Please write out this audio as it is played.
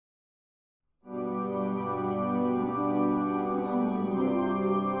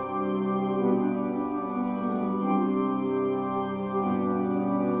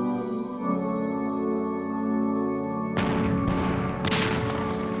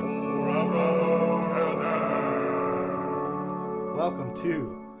welcome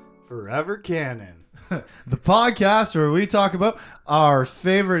to Forever Canon, the podcast where we talk about our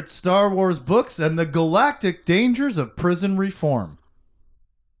favorite Star Wars books and the galactic dangers of prison reform.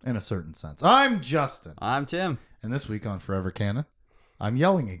 In a certain sense. I'm Justin. I'm Tim. And this week on Forever Canon, I'm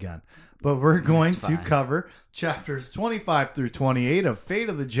yelling again. But we're going to cover chapters 25 through 28 of Fate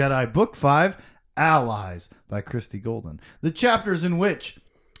of the Jedi, Book 5, Allies by Christy Golden. The chapters in which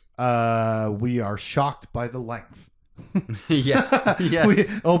we are shocked by the length. Yes. We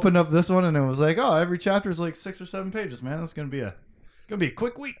opened up this one and it was like, oh, every chapter is like 6 or 7 pages, man. It's gonna be a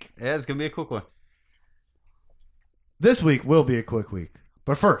quick week. Yeah, it's gonna be a quick one. This week will be a quick week.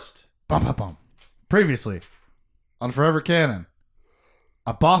 But first, previously on Forever Canon,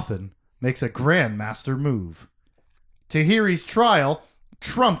 a Bothan makes a Grandmaster move. Tahiri's trial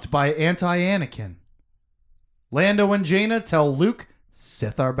trumped by anti-Anakin. Lando and Jaina tell Luke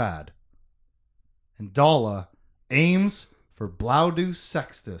Sith are bad. And Dala aims for Blaudu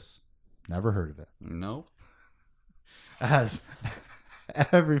Sextus. Never heard of it. Nope. As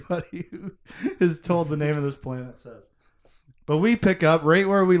everybody who is told the name of this planet says. But we pick up right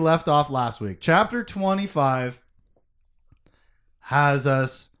where we left off last week. Chapter 25 has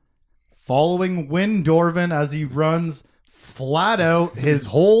us following Wynn Dorvin as he runs flat out his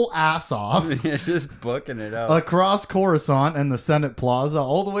whole ass off. It's just booking it out. Across Coruscant and the Senate Plaza,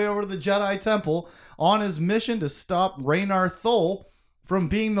 all the way over to the Jedi Temple, on his mission to stop Raynar Thol from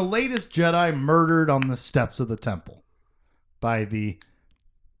being the latest Jedi murdered on the steps of the temple by the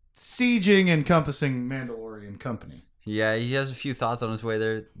sieging, encompassing Mandalorian company. Yeah, he has a few thoughts on his way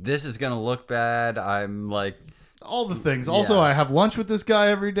there. This is going to look bad. I'm like... all the things. Also, I have lunch with this guy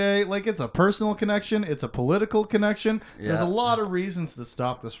every day. Like, it's a personal connection. It's a political connection. Yeah. There's a lot of reasons to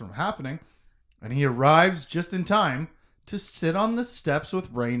stop this from happening. And he arrives just in time to sit on the steps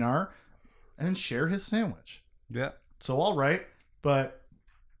with Raynar and share his sandwich. Yeah. So, all right. But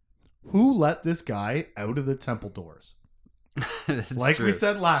who let this guy out of the temple doors? Like true. We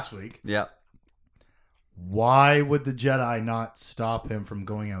said last week. Yeah. Why would the Jedi not stop him from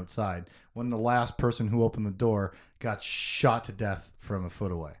going outside when the last person who opened the door got shot to death from a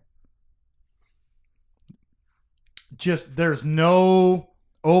foot away? Just, there's no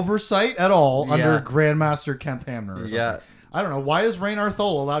oversight at all under Grandmaster Kent Hamner or something. Yeah. I don't know. Why is Raynar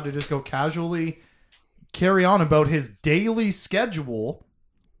Thol allowed to just go casually carry on about his daily schedule,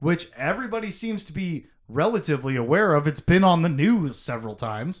 which everybody seems to be relatively aware of? It's been on the news several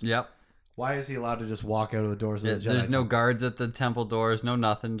times. Yep. Why is he allowed to just walk out of the doors of the Jedi? There's no guards at the temple doors, no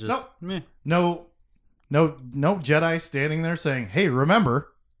nothing. Just meh. No Jedi standing there saying, "Hey,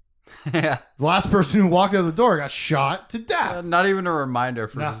 remember? Yeah, the last person who walked out of the door got shot to death." Not even a reminder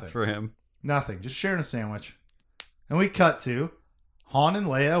for him. Nothing. Just sharing a sandwich. And we cut to Han and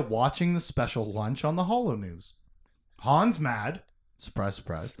Leia watching the special lunch on the Holo News. Han's mad. Surprise,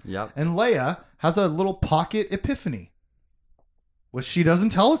 surprise. Yep. And Leia has a little pocket epiphany, which she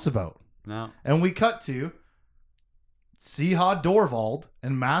doesn't tell us about. No. And we cut to Siha Dorvald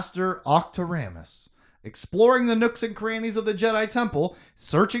and Master Octoramus exploring the nooks and crannies of the Jedi Temple,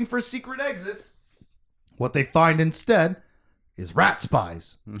 searching for secret exits. What they find instead is rat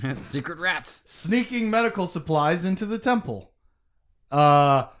spies. Secret rats. Sneaking medical supplies into the temple.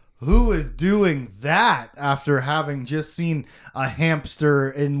 Who is doing that after having just seen a hamster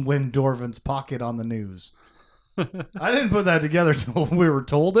in Wynn Dorvin's pocket on the news? I didn't put that together until we were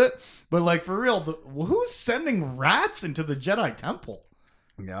told it, but like for real, who's sending rats into the Jedi Temple?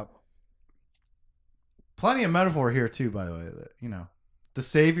 Yep. Plenty of metaphor here too, by the way. That, you know, the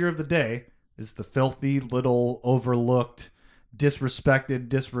savior of the day is the filthy, little, overlooked, disrespected,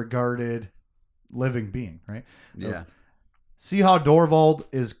 disregarded living being, right? Yeah. See how Dorvald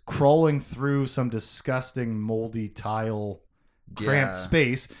is crawling through some disgusting, moldy tile, cramped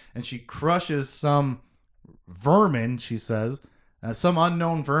space, and she crushes some vermin, she says, some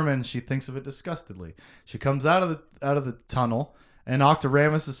unknown vermin. She thinks of it disgustedly. She comes out of the tunnel, and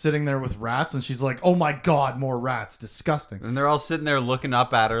Octoramus is sitting there with rats, and she's like, "Oh my god, more rats! Disgusting!" And they're all sitting there looking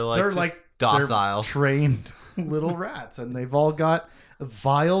up at her like they're like docile, they're trained little rats, and they've all got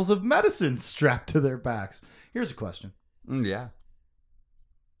vials of medicine strapped to their backs. Here's a question: yeah,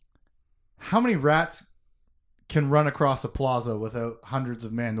 how many rats can run across a plaza without hundreds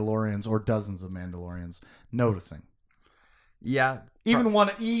of Mandalorians or dozens of Mandalorians noticing? Yeah. Even one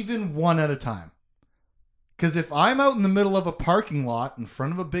at a time. Because if I'm out in the middle of a parking lot in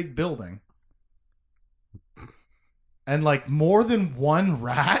front of a big building and like more than one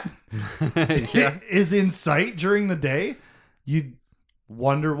rat is in sight during the day, you'd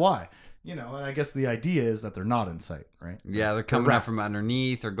wonder why. you know, and I guess the idea is that they're not in sight, right? Yeah, they're coming up from rats.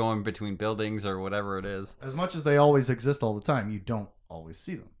 underneath or going between buildings or whatever it is. As much as they always exist all the time, you don't always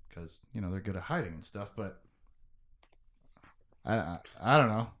see them because, you know, they're good at hiding and stuff. But I don't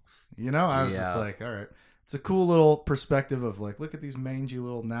know. You know, I was just like, all right. It's a cool little perspective of like, look at these mangy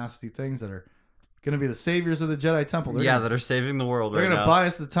little nasty things that are going to be the saviors of the Jedi Temple. They're That are saving the world they're right going to now. buy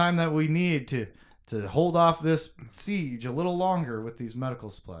us the time that we need to hold off this siege a little longer with these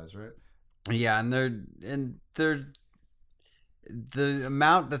medical supplies, right? Yeah, and they're the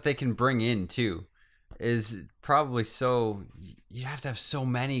amount that they can bring in too is probably so you have to have so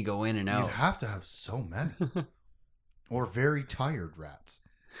many go in and out. You'd have to have so many. Or very tired rats.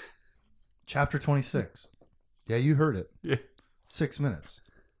 Chapter 26. Yeah, you heard it. Yeah. 6 minutes.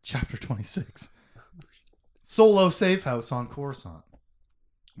 Chapter 26. Solo safe house on Coruscant,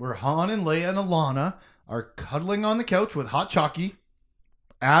 where Han and Leia and Alana are cuddling on the couch with hot Chalky,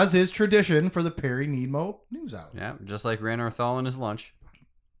 as is tradition for the Perry Nemo News Hour. Yeah, just like Rhaenyra Thal and his lunch.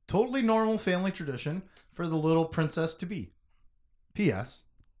 Totally normal family tradition for the little princess to be. P.S.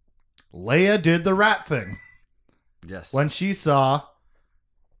 Leia did the rat thing Yes. when she saw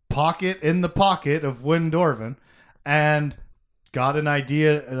Pocket in the pocket of Windorvin and got an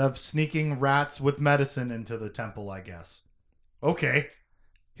idea of sneaking rats with medicine into the temple, I guess. Okay,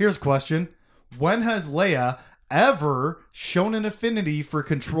 here's a question. When has Leia ever shown an affinity for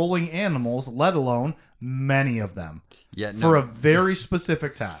controlling animals, let alone many of them, Yeah, for a very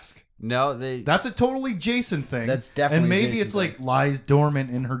specific task? That's a totally Jason thing. That's definitely and maybe Jason it's thing. like lies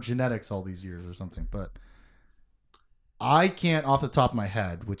dormant in her genetics all these years or something, but I can't off the top of my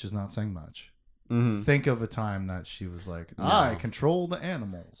head, which is not saying much, think of a time that she was like, I control the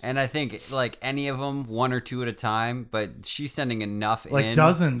animals. And I think like any of them, one or two at a time, but she's sending enough like in.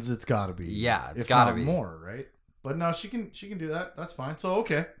 dozens, it's got to be. Yeah, it's if gotta not be. more, right? But no, she can do that. That's fine. So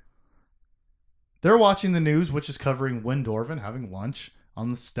okay, they're watching the news, which is covering Windorvin having lunch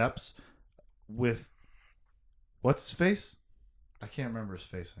on the steps with what's his face? I can't remember his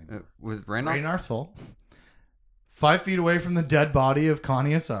face anymore. With Rhaenyra. Rhaenyra Thal. 5 feet away from the dead body of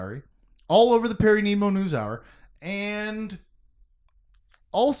Connie Asari. All over the Perry Nemo News Hour. And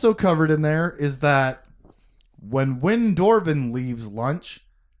also covered in there is that when Windorvin leaves lunch,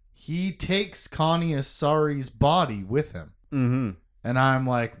 he takes Connie Asari's body with him. Mm-hmm. And I'm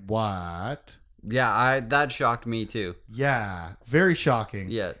like, what? Yeah, that shocked me too. Yeah, very shocking.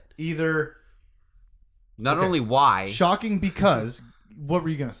 Yeah. Either Not Okay. only why. shocking because, what were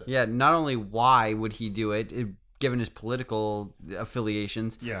you going to say? Yeah, not only why would he do it, given his political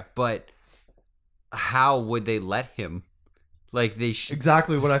affiliations, Yeah. but how would they let him? Like they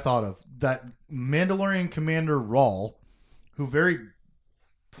Exactly what I thought of. That Mandalorian Commander Rawl, who very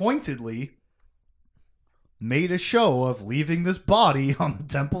pointedly made a show of leaving this body on the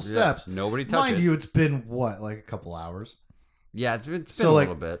temple steps. nobody touched Mind it. you, it's been what, like a couple hours? Yeah, it's been So, a like,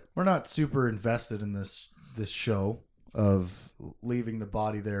 little bit. We're not super invested in this show of leaving the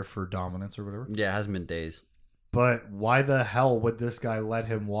body there for dominance or whatever. Yeah, it hasn't been days. But why the hell would this guy let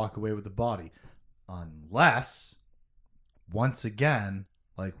him walk away with the body? Unless, once again,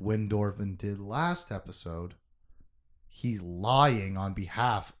 like Windorvin did last episode, he's lying on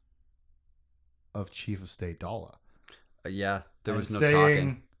behalf of Chief of State Dalla. Yeah, there was And no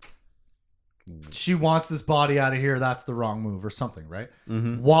talking. She wants this body out of here. That's the wrong move or something, right?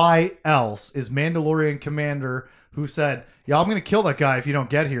 Mm-hmm. Why else is Mandalorian Commander who said, yeah, I'm going to kill that guy if you don't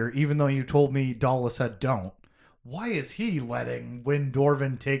get here, even though you told me Dalla said don't. Why is he letting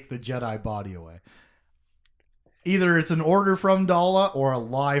Windorvin take the Jedi body away? Either it's an order from Dalla or a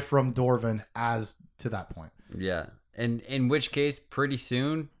lie from Dorvin as to that point. Yeah, and in which case, pretty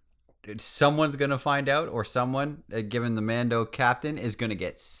soon, someone's gonna find out, or someone, given the Mando captain, is gonna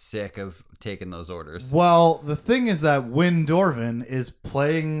get sick of taking those orders. Well, the thing is that Windorvin is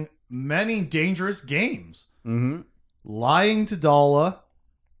playing many dangerous games. Mm-hmm. Lying to Dalla,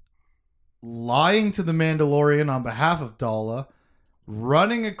 lying to the Mandalorian on behalf of Dalla,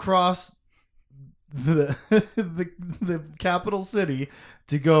 running across the the capital city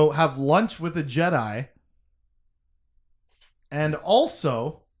to go have lunch with a Jedi, and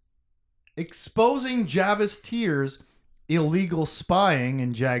also exposing Javis Tyr's illegal spying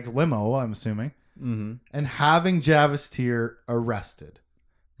in Jag's limo, I'm assuming, Mm-hmm. and having Javis Tyr arrested.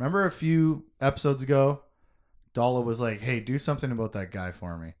 Remember a few episodes ago, Dalla was like, hey, do something about that guy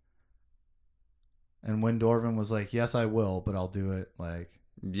for me. And Windorvin was like, yes, I will, but I'll do it like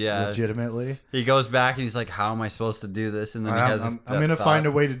Yeah, legitimately. he goes back and he's like, "How am I supposed to do this?" And then he has. I'm going to find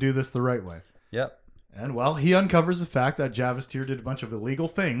a way to do this the right way. Yep. And well, he uncovers the fact that Javis Tyr did a bunch of illegal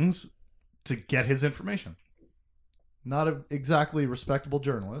things to get his information. Not a exactly respectable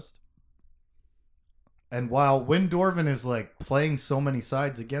journalist. And while Windorvin is like playing so many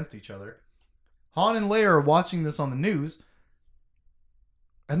sides against each other, Han and Leia are watching this on the news,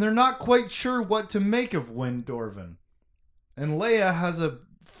 and they're not quite sure what to make of Windorvin. And Leia has a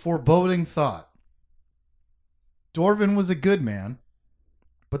foreboding thought. Dorvin was a good man,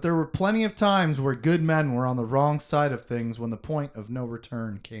 but there were plenty of times where good men were on the wrong side of things when the point of no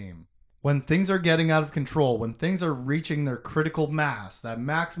return came. When things are getting out of control, when things are reaching their critical mass, that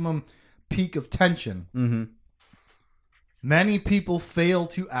maximum peak of tension, many people fail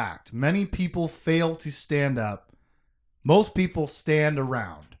to act. Many people fail to stand up. Most people stand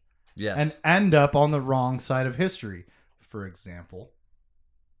around. Yes. And end up on the wrong side of history. For example,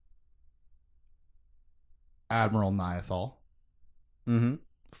 Admiral Niathal.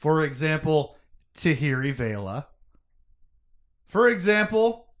 For example, Tahiri Vela. For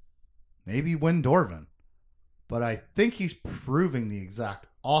example, maybe Windorvin. But I think he's proving the exact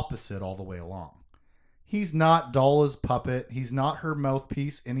opposite all the way along. He's not Dalla's puppet. He's not her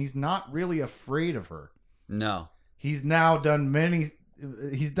mouthpiece. And he's not really afraid of her. No. He's now done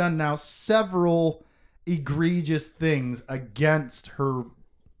several egregious things against her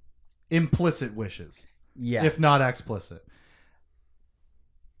implicit wishes. Yeah. If not explicit.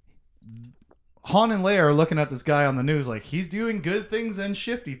 Han and Leia are looking at this guy on the news like he's doing good things and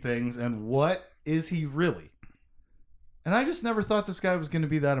shifty things, and what is he really? And I just never thought this guy was going to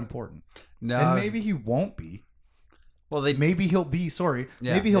be that important. No. And maybe he won't be. Well, maybe he'll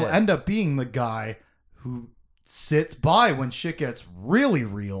end up being the guy who sits by when shit gets really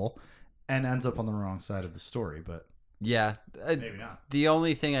real and ends up on the wrong side of the story. But yeah, maybe not. The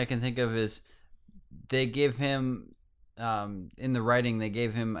only thing I can think of is they give him in the writing, they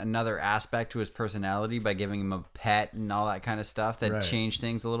gave him another aspect to his personality by giving him a pet and all that kind of stuff that changed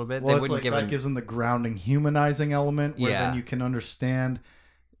things a little bit. Well, they wouldn't give that gives him the grounding, humanizing element where then you can understand,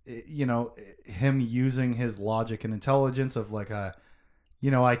 him using his logic and intelligence of like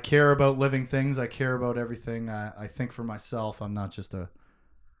I care about living things. I care about everything. I think for myself. I'm not just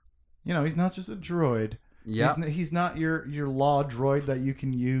he's not just a droid. Yeah, he's not your law droid that you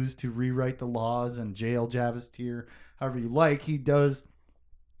can use to rewrite the laws and jail Javis Tier however you like. He does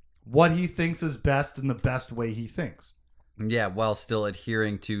what he thinks is best in the best way he thinks. Yeah, while still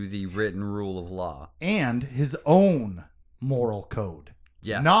adhering to the written rule of law and his own moral code.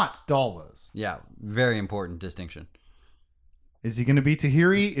 Yeah, not Dalla's. Yeah, very important distinction. Is he going to be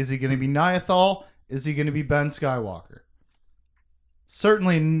Tahiri? Is he going to be Niathal? Is he going to be Ben Skywalker?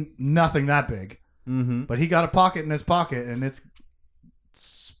 Certainly nothing that big. Mm-hmm. But he got a pocket in his pocket, and it's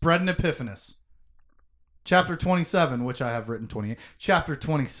spreading Epiphanous. Chapter 27, which I have written 28. Chapter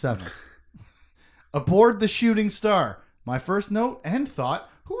 27. Aboard the Shooting Star. My first note and thought,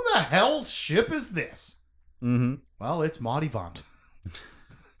 who the hell's ship is this? Mm-hmm. Well, it's Madi Vant.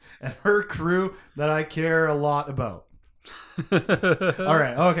 And her crew that I care a lot about. All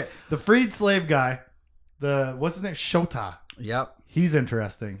right, okay. The freed slave guy, what's his name? Shota. Yep. He's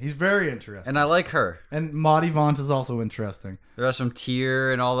interesting. He's very interesting. And I like her. And Madi Vant is also interesting. The rest from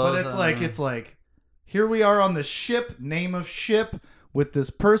Tyr and all those. But it's like, here we are on the ship, name of ship, with this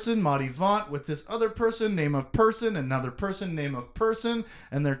person, Madi Vant, with this other person, name of person, another person, name of person,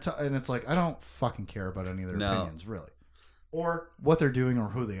 and and it's like, I don't fucking care about any of their opinions, really. Or what they're doing or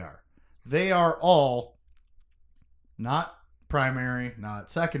who they are. They are all not primary, not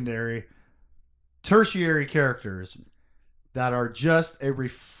secondary, tertiary characters that are just a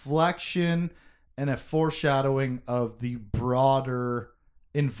reflection and a foreshadowing of the broader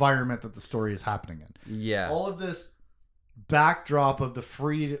environment that the story is happening in. Yeah. All of this backdrop of the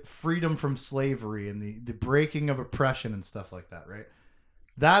freedom from slavery and the breaking of oppression and stuff like that, right?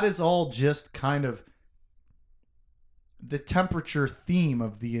 That is all just kind of the temperature theme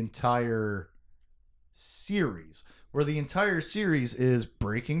of the entire series, where the entire series is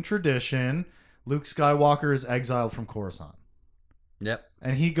breaking tradition. Luke Skywalker is exiled from Coruscant. Yep.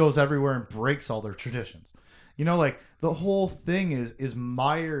 And he goes everywhere and breaks all their traditions. Like the whole thing is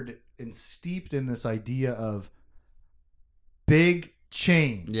mired and steeped in this idea of big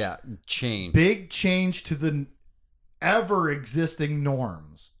change. Yeah, change. Big change to the ever existing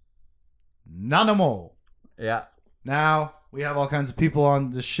norms. None more. Yeah. Now we have all kinds of people on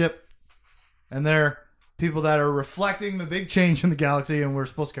the ship, and they're people that are reflecting the big change in the galaxy, and we're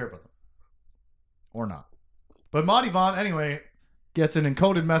supposed to care about them. Or not. But Madi Vant, anyway, gets an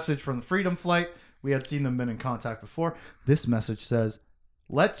encoded message from the Freedom Flight. We had seen them been in contact before. This message says,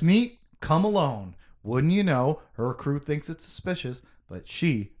 let's meet, come alone. Wouldn't you know, her crew thinks it's suspicious, but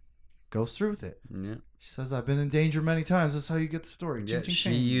she goes through with it. Yeah. She says, I've been in danger many times. That's how you get the story. Yeah,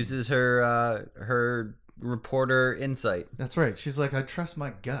 she uses her reporter insight. That's right. She's like, I trust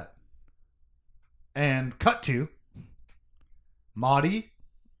my gut. And cut to Maudie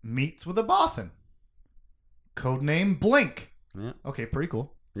meets with a Bothan. Codename Blink. Yeah. Okay, pretty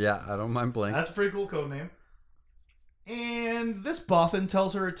cool. Yeah, I don't mind Blink. That's a pretty cool codename. And this Bothan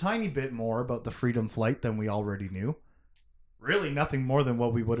tells her a tiny bit more about the Freedom Flight than we already knew. Really nothing more than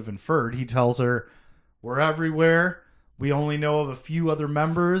what we would have inferred. He tells her, we're everywhere. We only know of a few other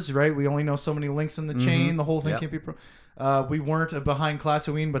members, right? We only know so many links in the chain. The whole thing can't be... we weren't behind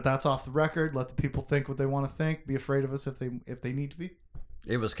Klaatuine, but that's off the record. Let the people think what they want to think. Be afraid of us if they need to be.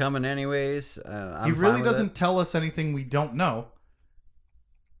 It was coming anyways. He really doesn't tell us anything we don't know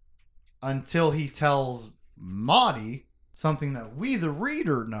until he tells Maudie something that we, the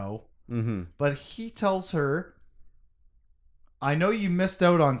reader, know. Mm-hmm. But he tells her, I know you missed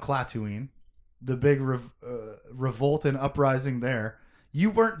out on Klaatuine, the big revolt and uprising there. You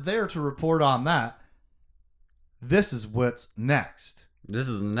weren't there to report on that. This is what's next. This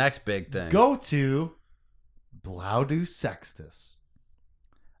is the next big thing. Go to Blaudu Sextus.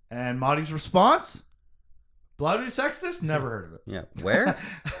 And Maudie's response? Blaudu Sextus? Never heard of it. Yeah. Where?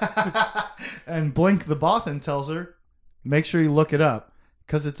 And Blink the Bothan tells her, make sure you look it up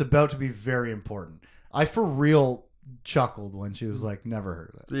because it's about to be very important. I for real chuckled when she was like, never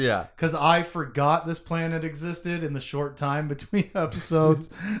heard of it. Yeah. Because I forgot this planet existed in the short time between episodes.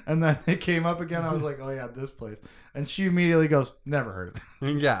 And then it came up again. I was like, oh yeah, this place. And she immediately goes, never heard of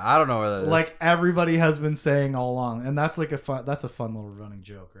it. Yeah, I don't know where that is. Like everybody has been saying all along. And that's like a fun little running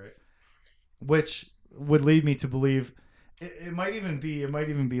joke, right? Which would lead me to believe it might even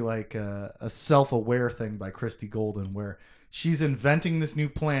be like a self-aware thing by Christy Golden where she's inventing this new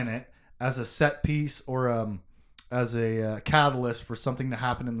planet as a set piece or as a catalyst for something to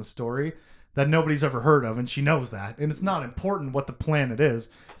happen in the story that nobody's ever heard of, and she knows that, and it's not important what the planet is.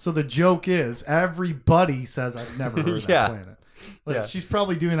 So the joke is everybody says I've never heard of that planet. Like she's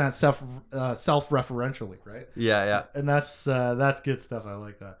probably doing that self-referentially, right? Yeah. And that's good stuff. I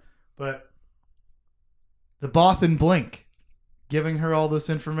like that. But the Bothan Blink giving her all this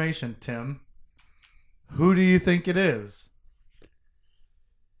information, Tim. Who do you think it is?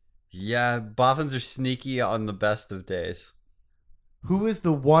 Yeah, Bothans are sneaky on the best of days. Who is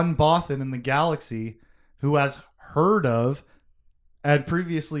the one Bothan in the galaxy who has heard of and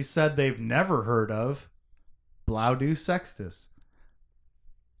previously said they've never heard of Blaudu Sextus?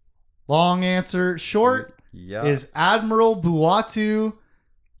 Long answer short is Admiral Buatu,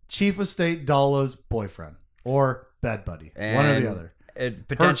 Chief of State Dalla's boyfriend or bed buddy, one or the other. A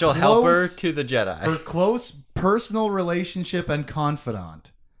potential helper to the Jedi. Her close personal relationship and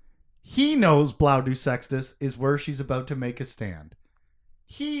confidant. He knows Blaudu Sextus is where she's about to make a stand.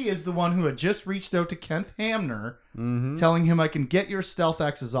 He is the one who had just reached out to Kent Hamner, telling him, I can get your stealth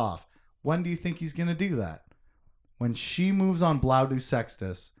X's off. When do you think he's going to do that? When she moves on Blaudu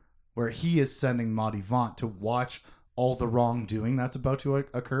Sextus, where he is sending Maudie Vaunt to watch all the wrongdoing that's about to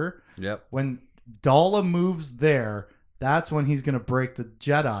occur. Yep. When Dalla moves there, that's when he's going to break the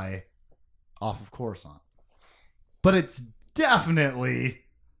Jedi off of Coruscant. But it's definitely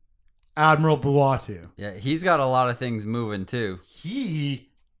Admiral Buatu. Yeah, he's got a lot of things moving too. He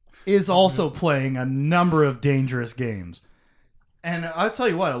is also playing a number of dangerous games. And I'll tell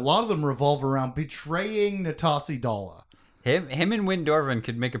you what, a lot of them revolve around betraying Natasi Dalla. Him and Win Dorvin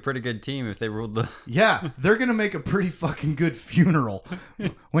could make a pretty good team if they ruled the... Yeah, they're going to make a pretty fucking good funeral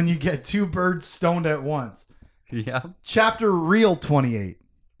when you get two birds stoned at once. Yeah. Chapter Reel 28.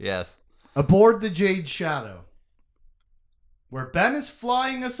 Yes. Aboard the Jade Shadow, where Ben is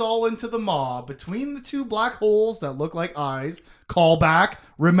flying us all into the maw between the two black holes that look like eyes. Callback.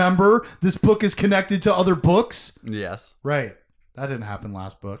 Remember, this book is connected to other books. Yes. Right. That didn't happen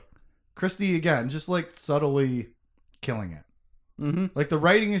last book. Christy, again, just like subtly killing it. Mm-hmm. Like the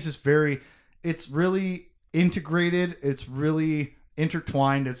writing is just it's really integrated. It's really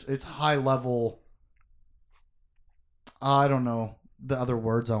intertwined. It's high level. I don't know the other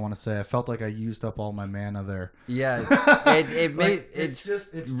words I want to say. I felt like I used up all my mana there. Yeah, it made like, it's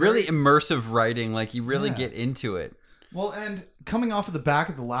really immersive writing. Like you really get into it. Well, and coming off of the back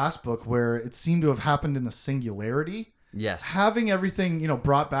of the last book, where it seemed to have happened in a singularity. Yes, having everything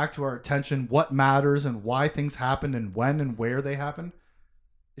brought back to our attention, what matters and why things happened and when and where they happened.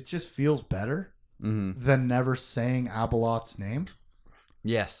 It just feels better than never saying Abeloth's name.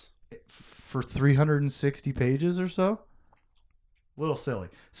 Yes, for 360 pages or so. Little silly.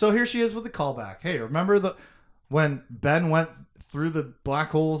 So here she is with the callback. Hey, remember when Ben went through the black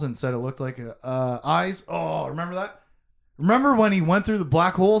holes and said it looked like eyes? Oh, remember that? Remember when he went through the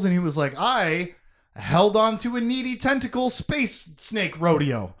black holes and he was like, I held on to a needy tentacle space snake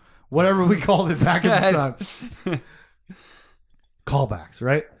rodeo. Whatever we called it back at the time. Callbacks,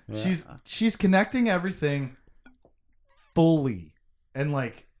 right? Yeah. She's connecting everything fully and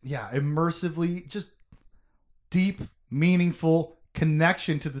like, yeah, immersively, just deep, meaningful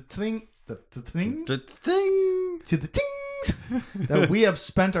connection to the things that we have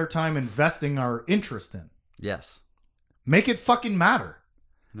spent our time investing our interest in. Yes. Make it fucking matter.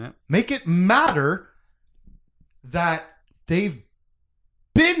 Yeah. Make it matter that they've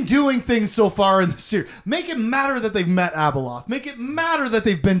been doing things so far in the series. Make it matter that they've met Abeloth. Make it matter that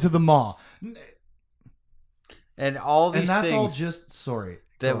they've been to the Maw. And all these And that's things all just, sorry.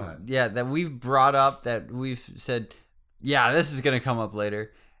 that we've brought up, that we've said, yeah, this is going to come up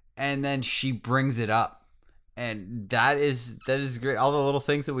later. And then she brings it up. And that is great. All the little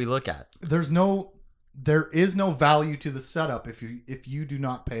things that we look at. There is no value to the setup if you do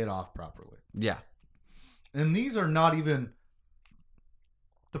not pay it off properly. Yeah. And these are not even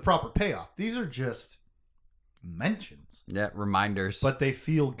the proper payoff. These are just mentions. Yeah, reminders. But they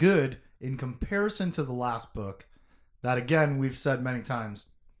feel good in comparison to the last book that, again, we've said many times,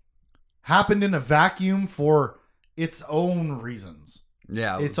 happened in a vacuum for its own reasons.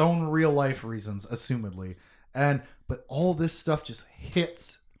 Yeah. Its own real life reasons, assumedly. But all this stuff just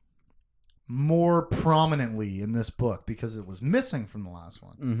hits more prominently in this book because it was missing from the last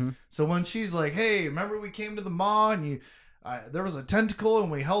one. Mm-hmm. So when she's like, hey, remember we came to the Maw and there was a tentacle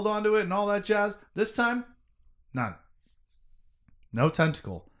and we held onto it and all that jazz? This time, none. No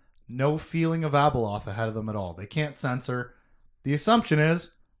tentacle. No feeling of Abeloth ahead of them at all. They can't sense her. The assumption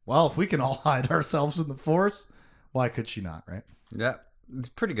is, well, if we can all hide ourselves in the Force, why could she not, right? Yeah, it's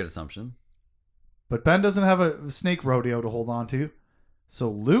a pretty good assumption. But Ben doesn't have a snake rodeo to hold on to. So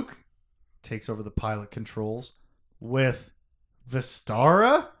Luke takes over the pilot controls with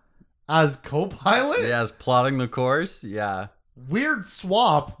Vistara as co-pilot. Yeah, as plotting the course. Yeah. Weird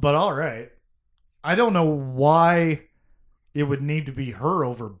swap, but all right. I don't know why it would need to be her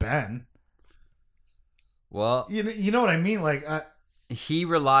over Ben. Well, you know what I mean? Like, he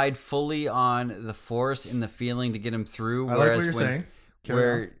relied fully on the Force and the feeling to get him through. I like what you're saying.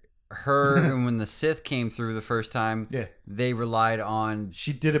 And when the Sith came through the first time, yeah, they relied on...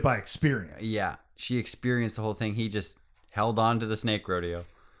 She did it by experience. Yeah, she experienced the whole thing. He just held on to the snake rodeo.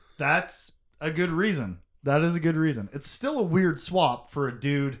 That's a good reason. That is a good reason. It's still a weird swap for a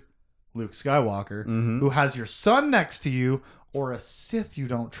dude, Luke Skywalker, who has your son next to you or a Sith you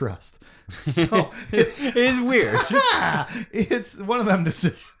don't trust. So it is weird. It's one of them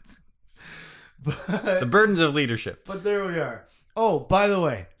decisions. But, the burdens of leadership. But there we are. Oh, by the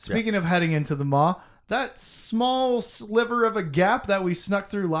way, speaking of heading into the Maw, that small sliver of a gap that we snuck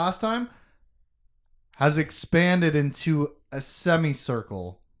through last time has expanded into a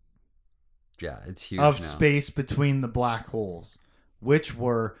semicircle. Yeah, it's huge of now. Space between the black holes, which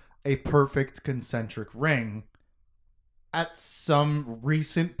were a perfect concentric ring at some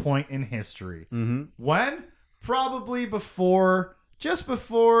recent point in history. Mm-hmm. When? Probably just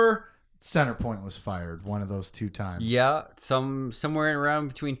before Centerpoint was fired, one of those two times. Yeah, somewhere around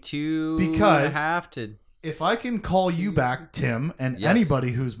between 2.5 to... If I can call you back, Tim, and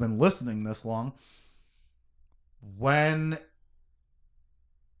anybody who's been listening this long, when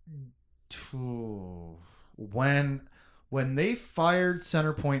they fired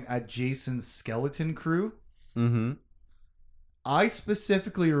Centerpoint at Jason's skeleton crew, mm-hmm. I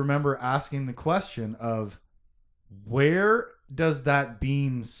specifically remember asking the question of, where does that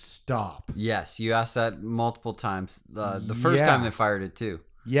beam stop? Yes, you asked that multiple times. The first time they fired it too.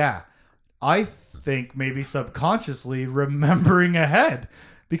 Yeah. I think maybe subconsciously remembering ahead,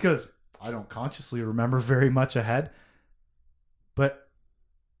 because I don't consciously remember very much ahead. But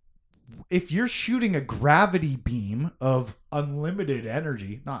if you're shooting a gravity beam of unlimited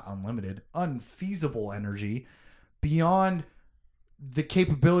energy, not unlimited, unfeasible energy, beyond the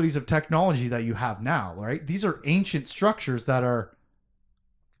capabilities of technology that you have now, right? These are ancient structures that are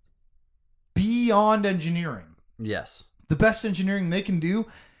beyond engineering. Yes. The best engineering they can do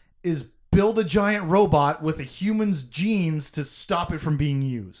is build a giant robot with a human's genes to stop it from being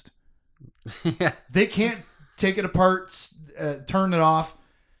used. Yeah. They can't take it apart, turn it off.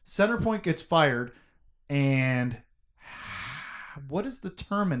 Centerpoint gets fired, and what is the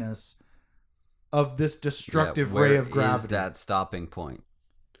terminus of this destructive ray of gravity? Is that stopping point?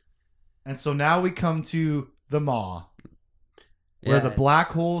 And so now we come to the Maw, where the black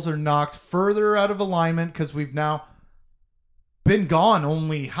holes are knocked further out of alignment because we've now been gone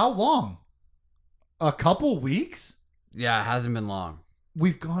only how long? A couple weeks? Yeah, it hasn't been long.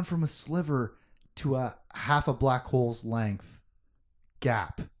 We've gone from a sliver to a half a black hole's length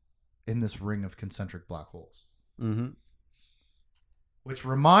gap in this ring of concentric black holes. Mm-hmm. Which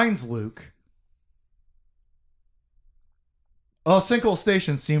reminds Luke Oh, Sinkhole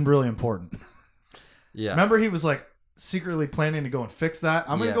Station seemed really important. Yeah. Remember, he was like secretly planning to go and fix that.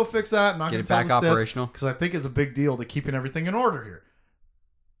 I'm going to go fix that. I'm not going to get it back operational because I think it's a big deal to keeping everything in order here.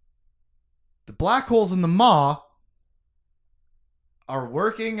 The black holes in the Maw are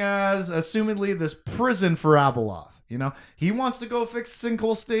working as, assumedly, this prison for Abeloth. You know, he wants to go fix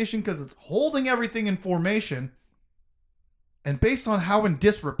Sinkhole Station because it's holding everything in formation. And based on how in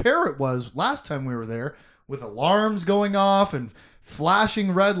disrepair it was last time we were there, with alarms going off and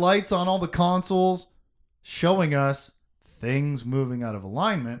flashing red lights on all the consoles, showing us things moving out of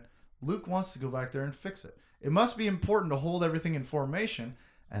alignment, Luke wants to go back there and fix it. It must be important to hold everything in formation.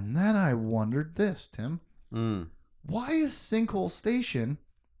 And then I wondered this, Tim. Why is Sinkhole Station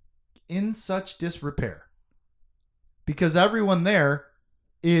in such disrepair? Because everyone there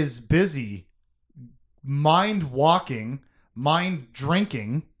is busy mind walking, mind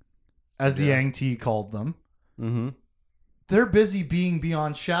drinking, as the Yang T called them. Mm-hmm. They're busy being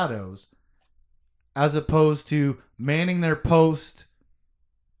beyond shadows as opposed to manning their post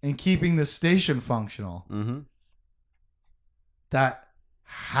and keeping the station functional. Mm-hmm. That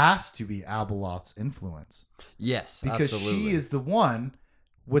has to be Abeloth's influence. Yes, because absolutely. she is the one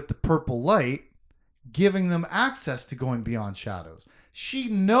with the purple light giving them access to going beyond shadows. She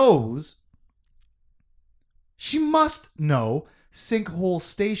knows, she must know Sinkhole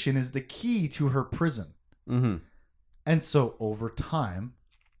Station is the key to her prison. Mm-hmm. And so over time,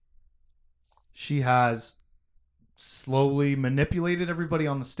 she has slowly manipulated everybody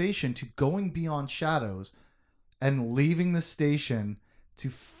on the station to going beyond shadows and leaving the station to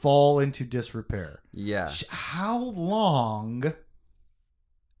fall into disrepair. Yeah. How long,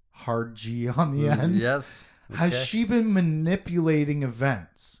 hard G on the end, yes, has she been manipulating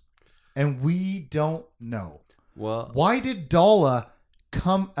events? And we don't know. Well, why did Dala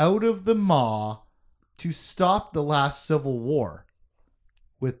come out of the Maw to stop the last civil war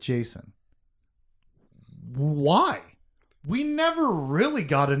with Jacen? Why? We never really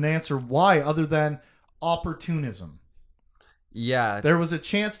got an answer why, other than opportunism. Yeah. There was a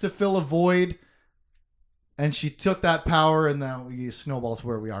chance to fill a void, and she took that power, and now snowballs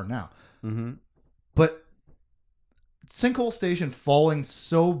where we are now. Mm-hmm. But Sinkhole Station falling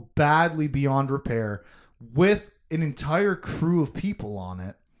so badly beyond repair with an entire crew of people on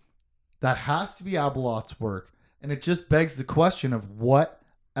it, that has to be Abeloth's work. And it just begs the question of what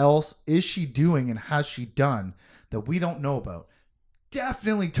else is she doing and has she done that we don't know about?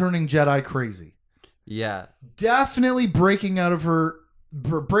 Definitely turning Jedi crazy. Yeah. Definitely breaking out of her,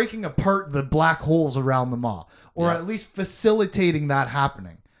 breaking apart the black holes around the Maw. Or at least facilitating that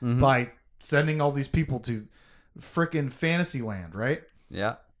happening by sending all these people to frickin' Fantasyland, right?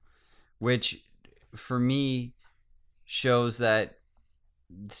 Yeah. Which, for me, shows that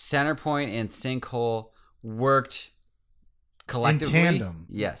Centerpoint and Sinkhole worked collectively. In tandem.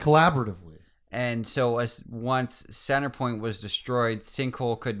 Yes. Collaboratively. And so once Centerpoint was destroyed,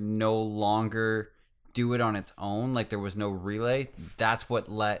 Sinkhole could no longer do it on its own. Like, there was no relay. That's what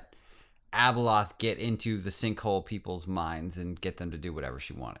let Abeloth get into the Sinkhole people's minds and get them to do whatever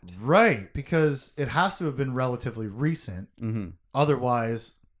she wanted. Right, because it has to have been relatively recent. Mm-hmm.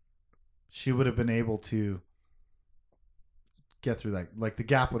 Otherwise, she would have been able to get through that. Like, the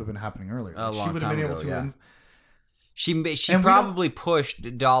gap would have been happening earlier. A long she would have time been ago, able to. yeah. She probably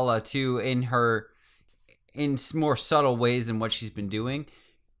pushed Dala too in more subtle ways than what she's been doing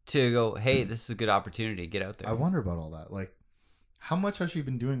to go, hey, this is a good opportunity. Get out there. I wonder about all that. Like, how much has she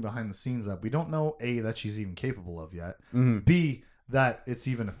been doing behind the scenes that we don't know, A, that she's even capable of yet, B, that it's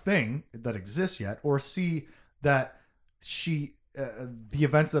even a thing that exists yet, or C, that she, the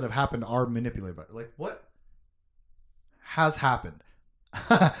events that have happened are manipulated by her. Like, what has happened?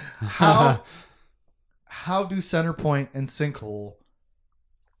 How do Centerpoint and Sinkhole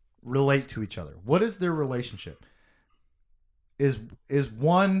relate to each other? What is their relationship? Is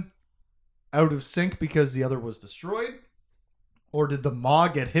one out of sync because the other was destroyed? Or did the Maw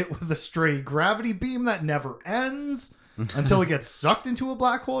get hit with a stray gravity beam that never ends until it gets sucked into a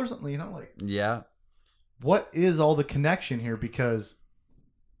black hole or something? You know, like, yeah. What is all the connection here? Because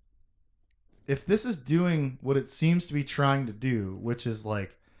if this is doing what it seems to be trying to do, which is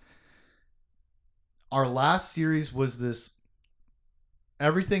like, our last series was this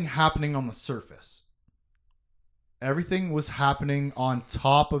everything happening on the surface. Everything was happening on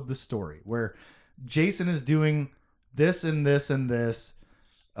top of the story, where Jacen is doing this and this and this.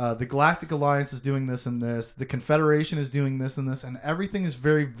 The Galactic Alliance is doing this and this. The Confederation is doing this and this. And everything is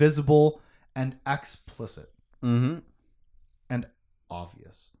very visible and explicit. Mm-hmm. And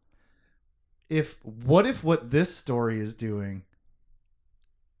obvious. What if what this story is doing,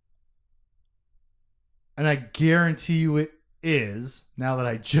 and I guarantee you is, now that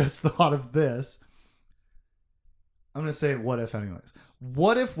I just thought of this, I'm going to say what if anyways.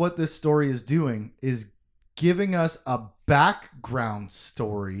 What if what this story is doing is giving us a background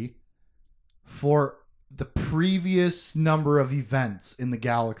story for the previous number of events in the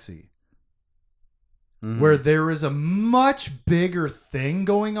galaxy? Mm-hmm. Where there is a much bigger thing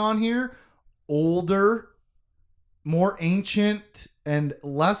going on here, older, more ancient, and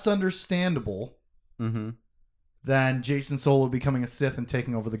less understandable than Jacen Solo becoming a Sith and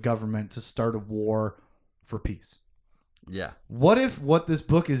taking over the government to start a war for peace. Yeah. What if what this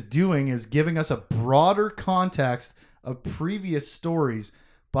book is doing is giving us a broader context of previous stories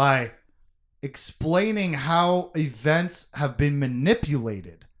by explaining how events have been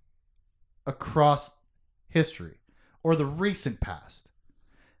manipulated across history or the recent past?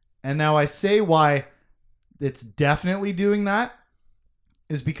 And now I say why it's definitely doing that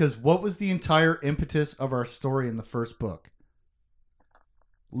is because what was the entire impetus of our story in the first book?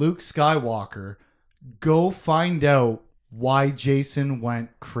 Luke Skywalker, go find out why Jacen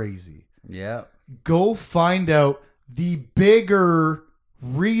went crazy. Yeah. Go find out the bigger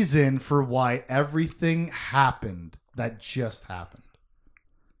reason for why everything happened that just happened.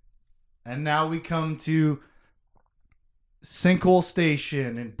 And now we come to Sinkhole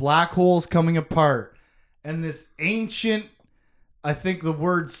Station and black holes coming apart. And this ancient, I think the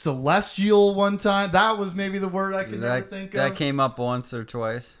word celestial one time, that was maybe the word I could never think of. That came up once or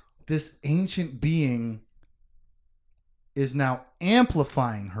twice. This ancient being is now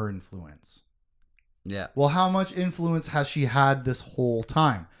amplifying her influence. Yeah. Well, how much influence has she had this whole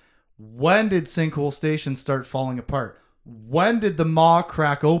time? When did Sinkhole Station start falling apart? When did the maw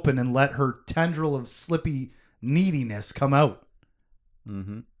crack open and let her tendril of slippy neediness come out?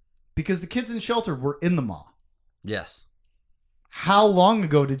 Mm-hmm. Because the kids in shelter were in the maw. Yes. How long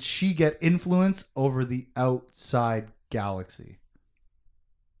ago did she get influence over the outside galaxy?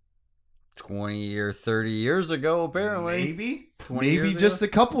 20 or 30 years ago, apparently. Maybe just a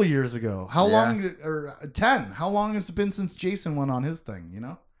couple years ago. How long, or 10? How long has it been since Jacen went on his thing, you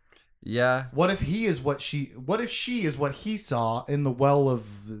know? Yeah. What if she is what he saw in the well of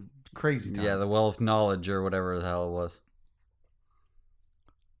crazy time? Yeah, the well of knowledge or whatever the hell it was.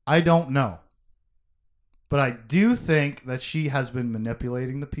 I don't know. But I do think that she has been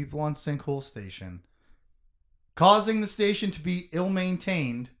manipulating the people on Sinkhole Station, causing the station to be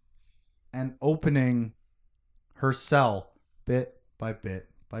ill-maintained, and opening her cell bit by bit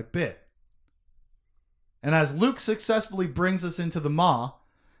by bit. And as Luke successfully brings us into the maw,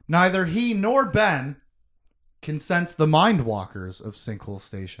 neither he nor Ben can sense the mind walkers of Sinkhole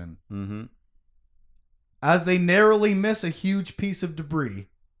Station. Mm-hmm. As they narrowly miss a huge piece of debris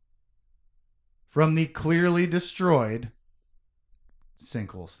from the clearly destroyed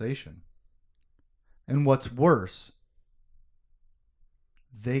Sinkhole Station. And what's worse,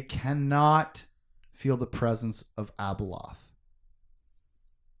 they cannot feel the presence of Abeloth.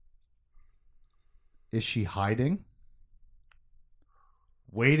 Is she hiding?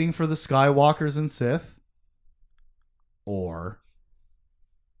 Waiting for the Skywalkers and Sith? Or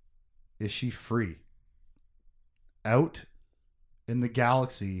is she free? Out in the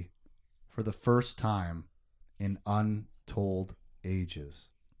galaxy for the first time in untold ages.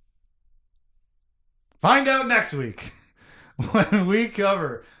 Find out next week when we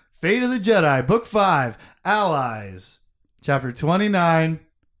cover Fate of the Jedi, Book 5, Allies, Chapter 29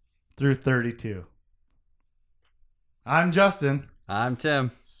 through 32. I'm Justin. I'm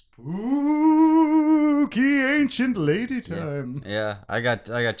Tim. Spooky ancient lady time. Yeah, I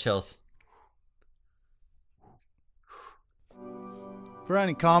got chills. For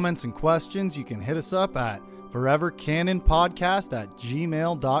any comments and questions, you can hit us up at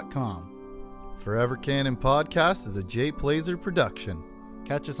forevercanonpodcast@gmail.com. Forever Canon Podcast is a Jay Plazer production.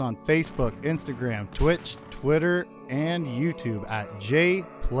 Catch us on Facebook, Instagram, Twitch, Twitter, and YouTube at Jay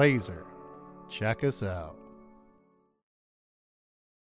Plazer. Check us out.